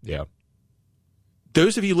vision. Yeah.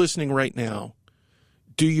 Those of you listening right now,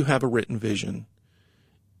 do you have a written vision?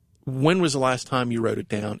 When was the last time you wrote it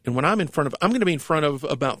down? And when I'm going to be in front of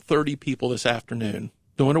about 30 people this afternoon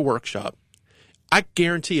doing a workshop. I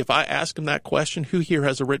guarantee if I ask them that question, who here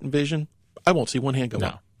has a written vision? I won't see one hand go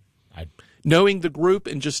up. Knowing the group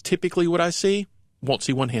and just typically what I see, won't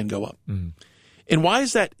see one hand go up. And why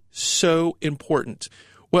is that so important?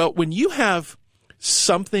 Well, when you have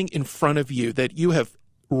something in front of you that you have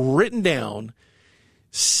written down,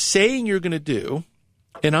 saying you're going to do,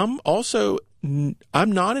 and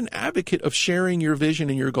I'm not an advocate of sharing your vision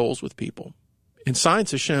and your goals with people. And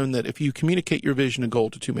science has shown that if you communicate your vision and goal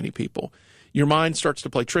to too many people, your mind starts to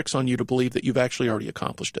play tricks on you to believe that you've actually already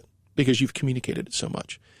accomplished it because you've communicated it so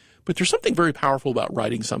much. But there's something very powerful about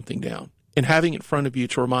writing something down and having it in front of you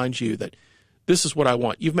to remind you that this is what I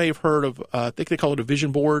want. You may have heard of, I think they call it a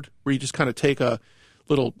vision board, where you just kind of take a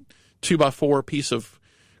little 2x4 piece of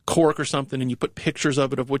cork or something and you put pictures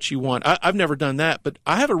of it of what you want. I've never done that, but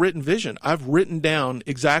I have a written vision. I've written down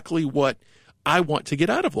exactly what I want to get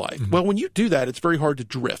out of life. Well, when you do that, it's very hard to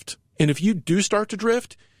drift. And if you do start to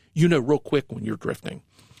drift, you know real quick when you're drifting.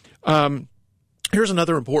 Here's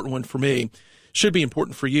another important one for me. Should be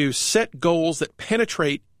important for you. Set goals that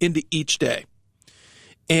penetrate into each day.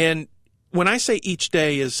 And when I say each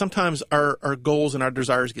day is sometimes our goals and our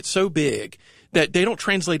desires get so big that they don't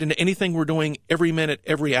translate into anything we're doing every minute,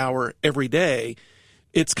 every hour, every day.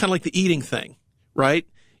 It's kind of like the eating thing, right?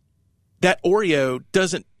 That Oreo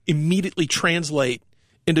doesn't immediately translate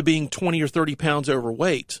into being 20 or 30 pounds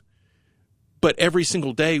overweight. But every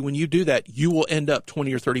single day when you do that, you will end up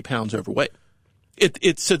 20 or 30 pounds overweight.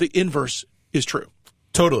 So the inverse is true.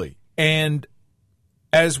 Totally. And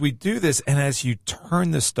as we do this and as you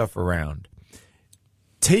turn this stuff around,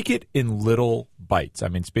 take it in little bites. I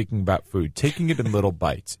mean, speaking about food, taking it in little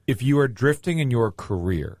bites. If you are drifting in your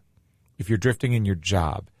career, if you're drifting in your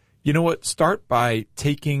job, you know what? Start by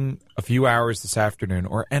taking a few hours this afternoon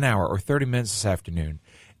or an hour or 30 minutes this afternoon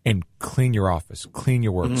and clean your office, clean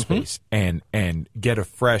your workspace, and get a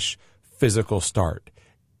fresh physical start.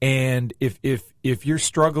 And if you're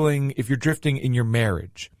struggling, if you're drifting in your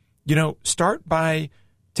marriage, you know, start by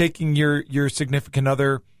taking your significant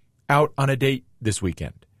other out on a date this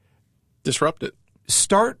weekend. Disrupt it.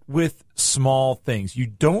 Start with small things. You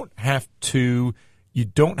don't have to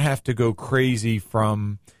go crazy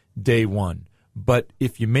from day one. But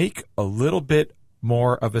if you make a little bit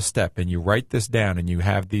more of a step and you write this down and you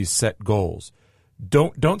have these set goals,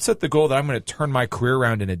 don't set the goal that I'm going to turn my career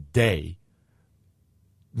around in a day.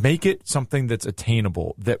 Make it something that's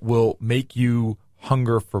attainable, that will make you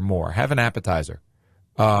hunger for more. Have an appetizer.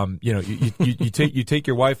 You take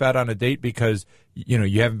your wife out on a date because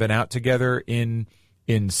you haven't been out together in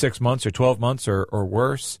 6 months or 12 months or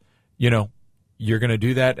worse. You're going to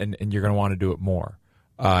do that and you're going to want to do it more.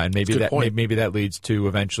 And maybe that leads to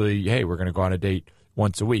eventually, hey, we're going to go on a date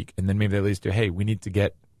once a week, and then maybe that leads to, hey, we need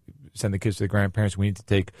to send the kids to the grandparents. We need to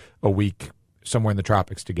take a week somewhere in the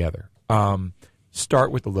tropics together.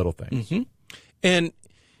 Start with the little things. And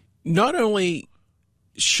not only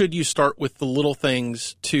should you start with the little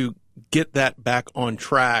things to get that back on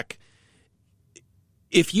track,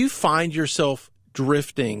 if you find yourself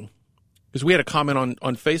drifting, because we had a comment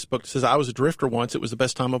on Facebook that says, I was a drifter once, it was the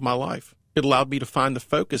best time of my life. It allowed me to find the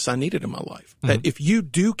focus I needed in my life. That if you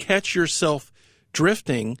do catch yourself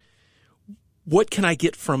drifting, what can I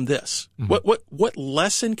get from this? What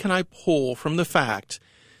lesson can I pull from the fact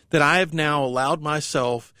that I have now allowed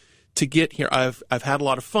myself to get here? I've had a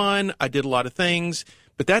lot of fun. I did a lot of things,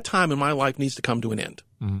 but that time in my life needs to come to an end.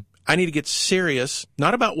 I need to get serious,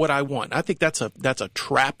 not about what I want. I think that's a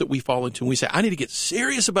trap that we fall into when we say, I need to get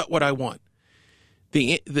serious about what I want.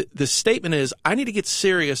 The statement is, I need to get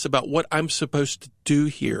serious about what I'm supposed to do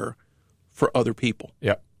here for other people.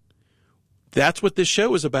 Yep. That's what this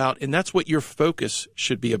show is about, and that's what your focus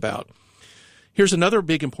should be about. Here's another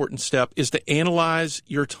big important step is to analyze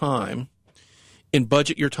your time and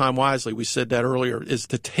budget your time wisely. We said that earlier, is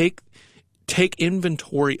to take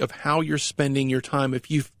inventory of how you're spending your time.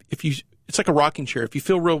 If you it's like a rocking chair. If you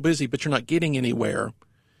feel real busy but you're not getting anywhere,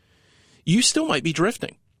 you still might be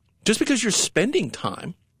drifting. Just because you're spending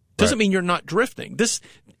time doesn't mean you're not drifting.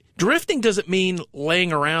 Drifting doesn't mean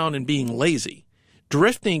laying around and being lazy.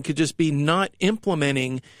 Drifting could just be not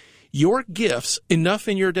implementing your gifts enough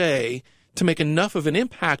in your day to make enough of an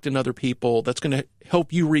impact in other people that's going to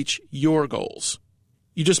help you reach your goals.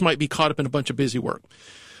 You just might be caught up in a bunch of busy work.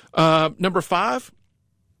 Number 5,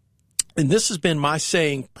 and this has been my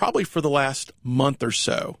saying probably for the last month or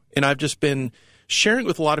so, and I've just been sharing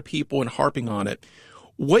with a lot of people and harping on it.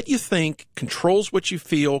 What you think controls what you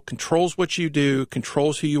feel, controls what you do,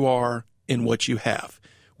 controls who you are and what you have.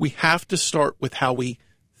 We have to start with how we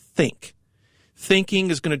think.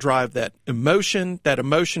 Thinking is going to drive that emotion. That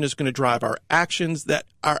emotion is going to drive our actions. That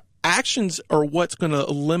our actions are what's going to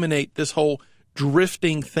eliminate this whole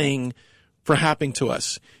drifting thing from happening to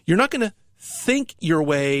us. You're not going to think your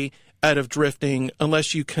way out of drifting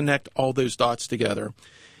unless you connect all those dots together.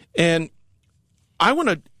 And I want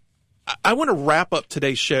to wrap up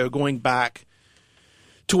today's show going back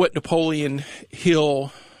to what Napoleon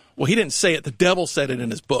Hill, well, he didn't say it. The devil said it in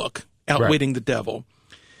his book, Outwitting the Devil.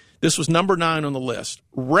 This was number 9 on the list.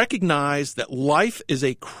 Recognize that life is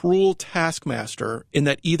a cruel taskmaster in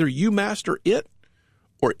that either you master it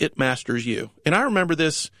or it masters you. And I remember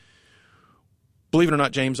this, believe it or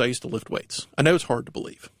not, James, I used to lift weights. I know it's hard to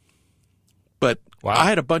believe. But I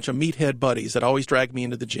had a bunch of meathead buddies that always dragged me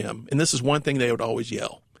into the gym. And this is one thing they would always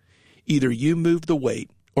yell. Either you move the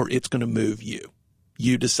weight or it's going to move you.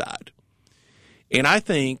 You decide. And I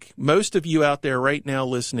think most of you out there right now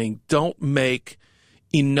listening don't make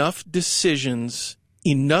enough decisions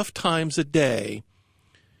enough times a day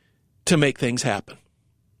to make things happen.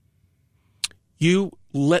 You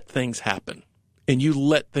let things happen, and you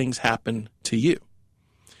let things happen to you.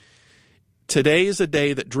 Today is a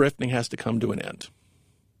day that drifting has to come to an end.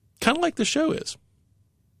 Kind of like the show is.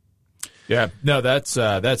 Yeah, no, that's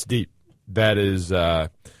deep. That's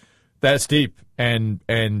deep. And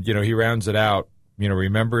he rounds it out.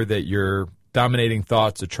 Remember that your dominating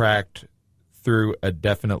thoughts attract through a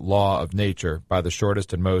definite law of nature by the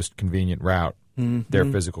shortest and most convenient route, their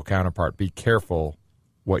physical counterpart. Be careful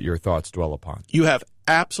what your thoughts dwell upon. You have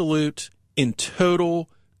absolute and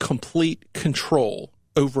total, complete control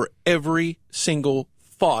over every single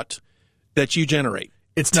thought that you generate.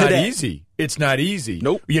 It's not easy. It's not easy.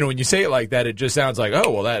 Nope. When you say it like that, it just sounds like,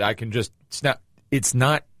 oh, well, that I can just snap. It's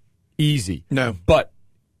not easy. No. But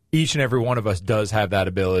each and every one of us does have that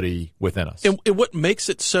ability within us. And what makes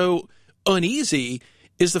it so uneasy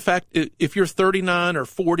is the fact if you're 39 or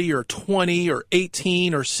 40 or 20 or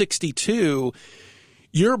 18 or 62,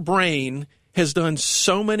 your brain has done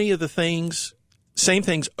so many of the things, same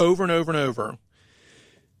things over and over and over,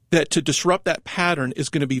 that to disrupt that pattern is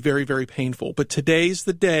going to be very, very painful. But today's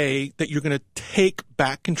the day that you're going to take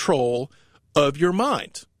back control of your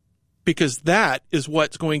mind, because that is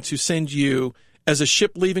what's going to send you, as a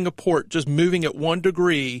ship leaving a port, just moving at 1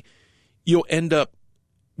 degree, you'll end up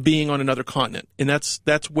being on another continent. And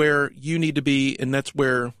that's where you need to be, and that's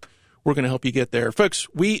where we're going to help you get there. Folks,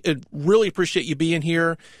 we really appreciate you being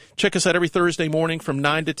here. Check us out every Thursday morning from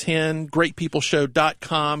 9 to 10,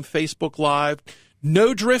 greatpeopleshow.com, Facebook Live.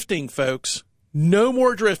 No drifting, folks. No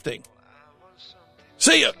more drifting.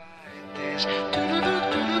 See ya.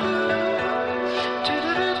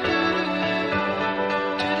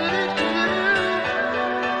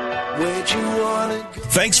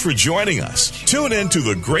 Thanks for joining us. Tune in to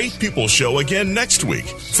the Great People Show again next week,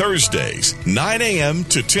 Thursdays, 9 a.m.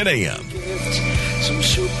 to 10 a.m.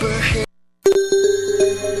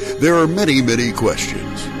 There are many, many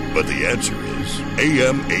questions, but the answer is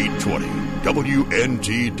AM 820,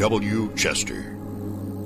 WNTW Chester.